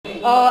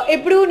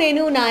ఇప్పుడు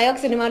నేను నాయక్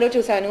సినిమాలో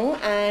చూసాను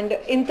అండ్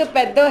ఇంత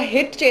పెద్ద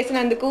హిట్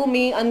చేసినందుకు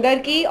మీ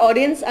అందరికీ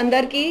ఆడియన్స్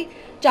అందరికీ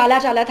చాలా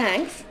చాలా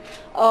thanks.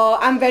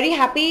 I'm very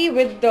happy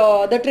with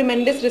the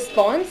tremendous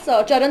response.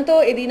 చరణ్తో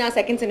ఇది నా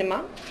సెకండ్ సినిమా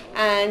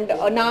అండ్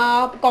నా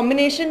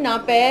కాంబినేషన్ నా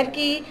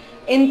పేర్కి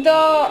ఇంత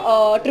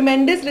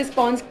ట్రిమెండస్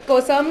రెస్పాన్స్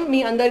కోసం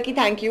మీ అందరికీ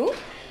thank you.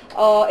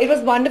 It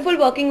was wonderful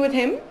working with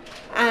him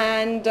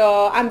and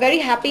I'm very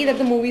happy that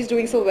the movie is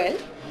doing so well.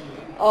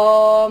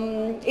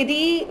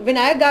 Idi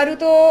Vinayak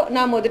Garuto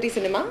na modati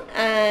cinema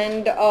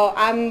and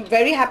I'm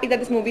very happy that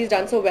this movie is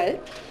done so well,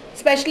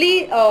 especially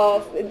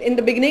in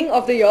the beginning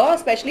of the year,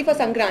 especially for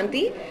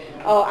Sankranti.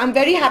 I'm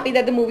very happy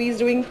that the movie is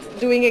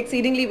doing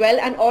exceedingly well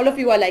and all of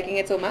you are liking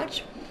it so much.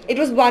 It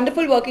was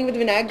wonderful working with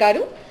Vinayak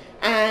Garu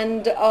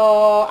and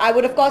I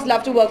would of course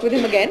love to work with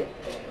him again.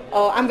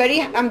 I'm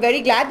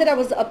very glad that I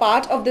was a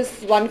part of this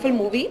wonderful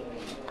movie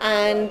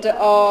and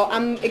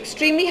I'm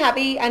extremely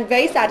happy and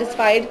very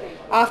satisfied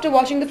after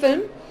watching the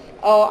film,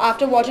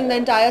 after watching the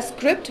entire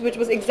script, which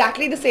was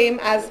exactly the same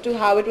as to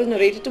how it was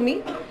narrated to me,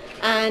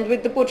 and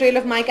with the portrayal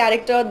of my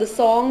character, the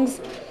songs,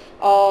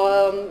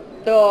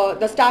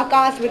 the star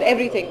cast, with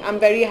everything. I'm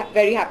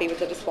very happy with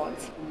the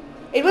response.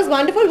 It was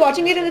wonderful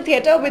watching it in the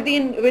theatre with the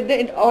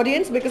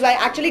audience because I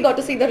actually got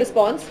to see the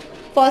response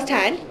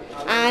firsthand.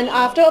 And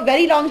after a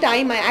very long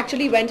time, I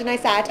actually went and I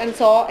sat and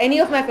saw any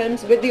of my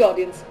films with the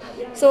audience.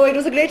 So it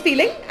was a great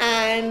feeling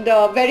and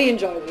very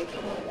enjoyable.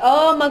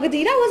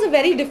 Magadhira was a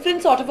very different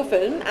sort of a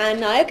film and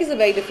Naayak is a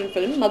very different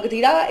film.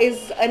 Magadhira is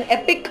an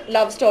epic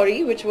love story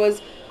which was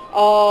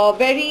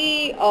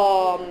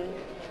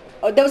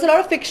there was a lot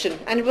of fiction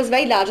and it was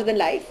very larger than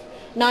life.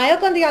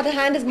 Naayak on the other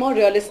hand is more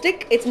realistic.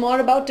 It's more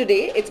about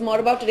today. It's more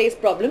about today's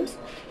problems.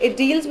 It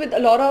deals with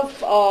a lot of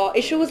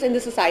issues in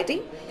the society.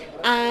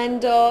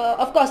 And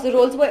of course the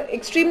roles were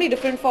extremely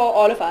different for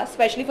all of us,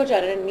 especially for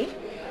Charan and me,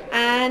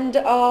 and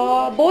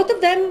both of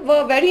them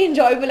were very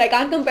enjoyable. I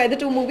can't compare the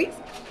two movies.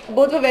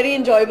 Both were very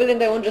enjoyable in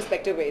their own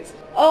respective ways.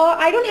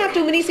 I don't have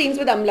too many scenes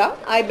with Amla.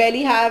 I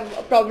barely have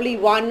probably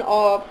one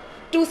or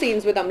two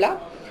scenes with Amla,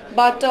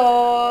 but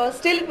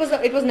still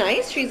it was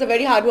nice. She's a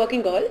very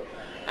hardworking girl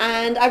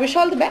and I wish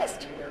her all the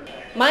best.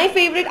 My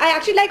favorite, I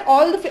actually like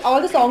all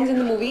the songs in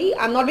the movie.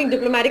 I'm not being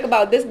diplomatic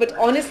about this, but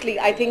honestly,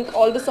 I think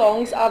all the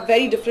songs are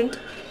very different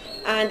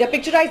and they're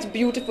picturized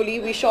beautifully.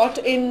 We shot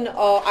in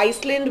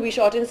Iceland, we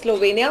shot in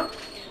Slovenia,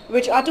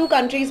 which are two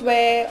countries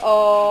where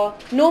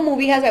no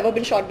movie has ever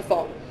been shot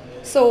before.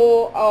 So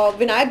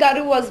Vinayak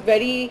Garu was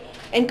very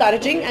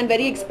encouraging and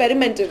very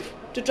experimentative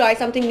to try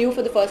something new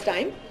for the first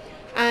time.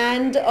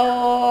 And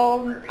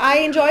I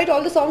enjoyed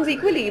all the songs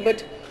equally,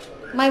 but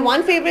my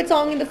one favorite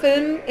song in the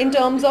film in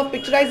terms of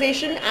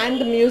picturization and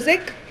the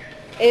music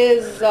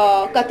is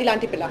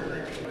Katilanti Pilla.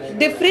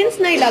 Difference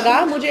नहीं लगा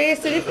मुझे,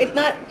 सिर्फ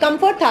इतना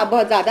comfort था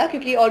बहुत ज़्यादा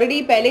क्योंकि already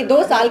पहले 2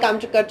 साल काम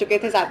कर चुके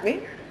थे साथ में.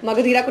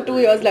 मगधीरा को 2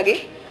 years लगे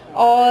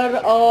और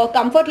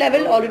comfort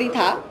level already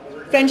था,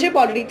 friendship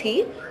already थी,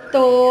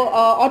 तो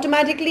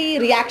automatically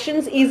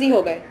reactions easy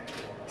हो गए.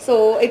 So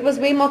it was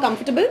way more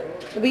comfortable.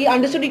 We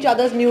understood each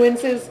other's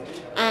nuances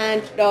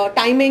and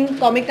timing,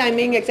 comic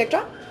timing,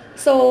 etc.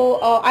 So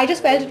I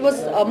just felt it was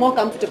more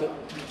comfortable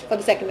for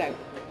the second time.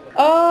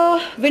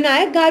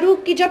 Vinayak गारू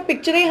की जब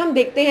पिक्चरें हम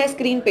देखते हैं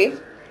screen पे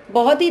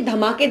बहुत ही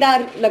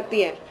धमाकेदार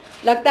लगती हैं.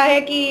 लगता है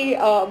कि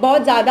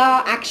बहुत ज़्यादा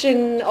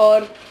एक्शन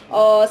और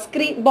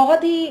स्क्रीन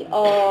बहुत ही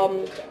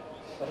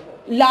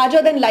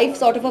larger than life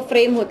sort of a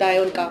frame होता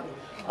है उनका.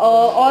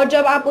 और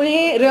जब आप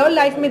उन्हें रियल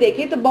लाइफ में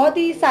देखें तो बहुत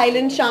ही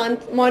साइलेंट,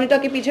 शांत, मॉनिटर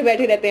के पीछे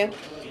बैठे रहते हैं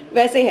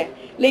वैसे है,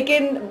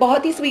 लेकिन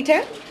बहुत ही स्वीट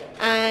है.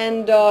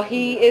 And he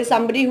is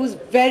somebody who's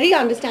very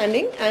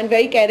understanding and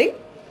very caring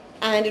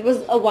and it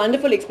was a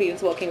wonderful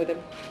experience working with him.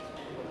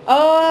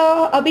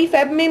 अभी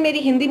फेब में मेरी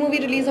हिंदी मूवी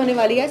रिलीज होने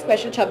वाली है,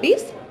 special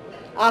 26.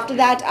 After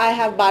that I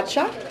have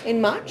Badshah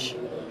in March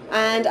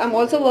and I'm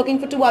also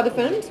working for 2 other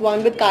films,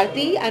 one with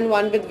Karthi and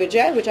one with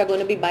Vijay, which are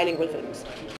going to be bilingual films.